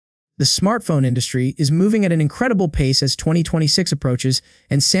The smartphone industry is moving at an incredible pace as 2026 approaches,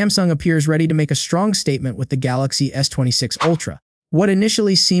 and Samsung appears ready to make a strong statement with the Galaxy S26 Ultra. What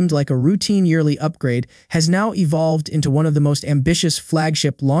initially seemed like a routine yearly upgrade has now evolved into one of the most ambitious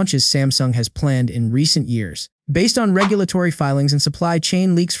flagship launches Samsung has planned in recent years. Based on regulatory filings and supply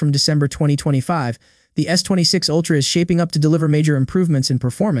chain leaks from December 2025, the S26 Ultra is shaping up to deliver major improvements in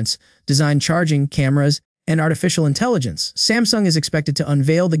performance, design, charging, cameras, and artificial intelligence. Samsung is expected to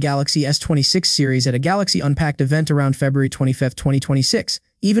unveil the Galaxy S26 series at a Galaxy Unpacked event around February 25, 2026.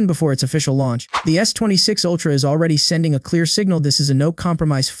 Even before its official launch, the S26 Ultra is already sending a clear signal. This is a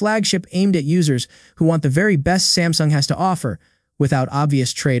no-compromise flagship aimed at users who want the very best Samsung has to offer, without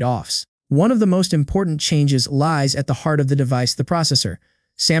obvious trade-offs. One of the most important changes lies at the heart of the device: the processor.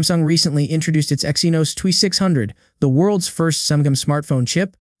 Samsung recently introduced its Exynos 2600, the world's first Samsung smartphone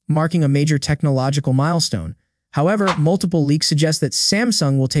chip, marking a major technological milestone. However, multiple leaks suggest that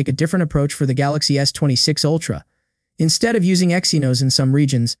Samsung will take a different approach for the Galaxy S26 Ultra. Instead of using Exynos in some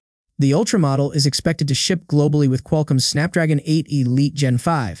regions, the Ultra model is expected to ship globally with Qualcomm's Snapdragon 8 Elite Gen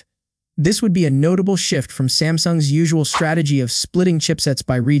 5. This would be a notable shift from Samsung's usual strategy of splitting chipsets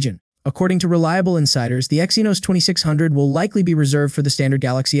by region. According to reliable insiders, the Exynos 2600 will likely be reserved for the standard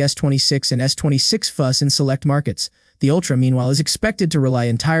Galaxy S26 and S26 FUS in select markets. The Ultra, meanwhile, is expected to rely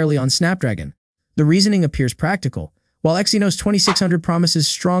entirely on Snapdragon. The reasoning appears practical. While Exynos 2600 promises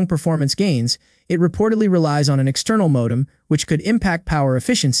strong performance gains, it reportedly relies on an external modem, which could impact power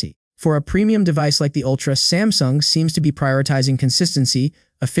efficiency. For a premium device like the Ultra, Samsung seems to be prioritizing consistency,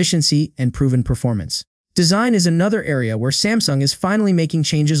 efficiency, and proven performance. Design is another area where Samsung is finally making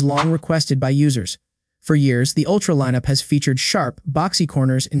changes long requested by users. For years, the Ultra lineup has featured sharp, boxy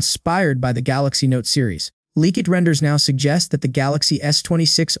corners inspired by the Galaxy Note series. Leaked renders now suggest that the Galaxy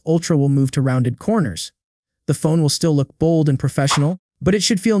S26 Ultra will move to rounded corners. The phone will still look bold and professional, but it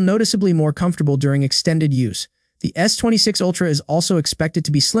should feel noticeably more comfortable during extended use. The S26 Ultra is also expected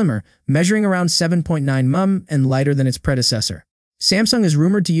to be slimmer, measuring around 7.9 mm and lighter than its predecessor. Samsung is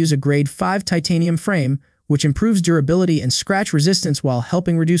rumored to use a Grade 5 titanium frame, which improves durability and scratch resistance while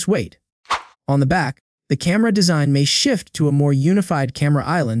helping reduce weight. On the back, the camera design may shift to a more unified camera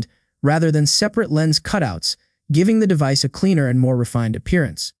island rather than separate lens cutouts, giving the device a cleaner and more refined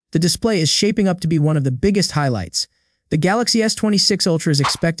appearance. The display is shaping up to be one of the biggest highlights. The Galaxy S26 Ultra is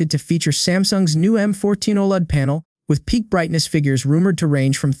expected to feature Samsung's new M14 OLED panel, with peak brightness figures rumored to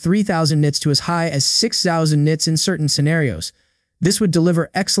range from 3,000 nits to as high as 6,000 nits in certain scenarios. This would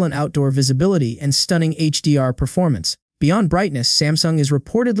deliver excellent outdoor visibility and stunning HDR performance. Beyond brightness, Samsung is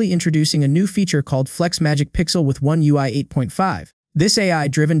reportedly introducing a new feature called Flex Magic Pixel with One UI 8.5. This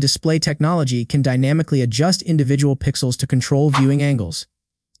AI-driven display technology can dynamically adjust individual pixels to control viewing angles.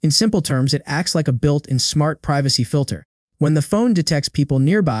 In simple terms, it acts like a built-in smart privacy filter. When the phone detects people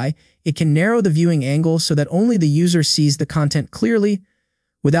nearby, it can narrow the viewing angle so that only the user sees the content clearly,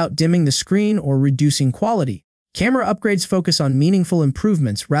 without dimming the screen or reducing quality. Camera upgrades focus on meaningful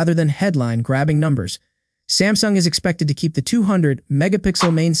improvements rather than headline-grabbing numbers. Samsung is expected to keep the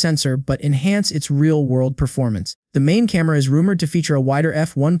 200-megapixel main sensor but enhance its real-world performance. The main camera is rumored to feature a wider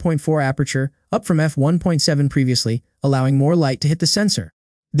f1.4 aperture, up from f1.7 previously, allowing more light to hit the sensor.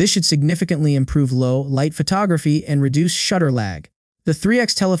 This should significantly improve low-light photography and reduce shutter lag. The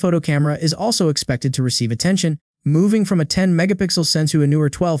 3x telephoto camera is also expected to receive attention, moving from a 10-megapixel sensor to a newer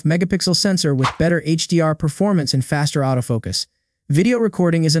 12-megapixel sensor with better HDR performance and faster autofocus. Video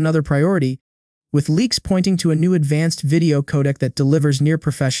recording is another priority, with leaks pointing to a new advanced video codec that delivers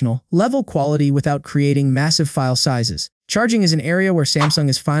near-professional level quality without creating massive file sizes. Charging is an area where Samsung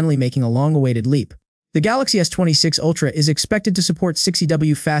is finally making a long-awaited leap. The Galaxy S26 Ultra is expected to support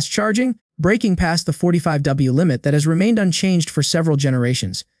 60W fast charging, breaking past the 45W limit that has remained unchanged for several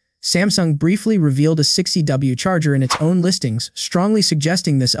generations. Samsung briefly revealed a 60W charger in its own listings, strongly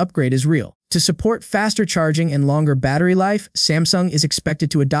suggesting this upgrade is real. To support faster charging and longer battery life, Samsung is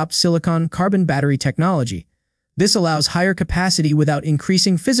expected to adopt silicon-carbon battery technology. This allows higher capacity without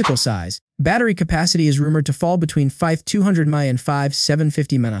increasing physical size. Battery capacity is rumored to fall between 5200 mAh and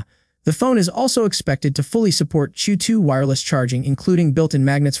 5750 mAh. The phone is also expected to fully support Qi2 wireless charging, including built-in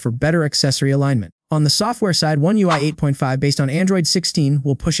magnets for better accessory alignment. On the software side, One UI 8.5 based on Android 16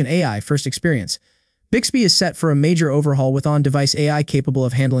 will push an AI-first experience. Bixby is set for a major overhaul with on-device AI capable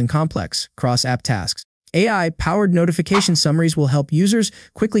of handling complex, cross-app tasks. AI-powered notification summaries will help users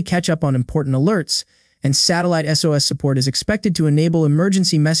quickly catch up on important alerts, and satellite SOS support is expected to enable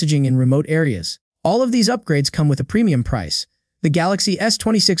emergency messaging in remote areas. All of these upgrades come with a premium price. The Galaxy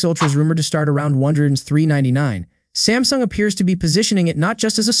S26 Ultra is rumored to start around $103.99. Samsung appears to be positioning it not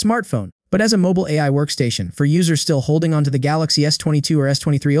just as a smartphone, But as a mobile AI workstation, for users still holding onto the Galaxy S22 or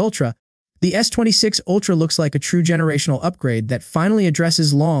S23 Ultra, the S26 Ultra looks like a true generational upgrade that finally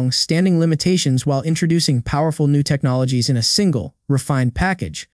addresses long-standing limitations while introducing powerful new technologies in a single, refined package.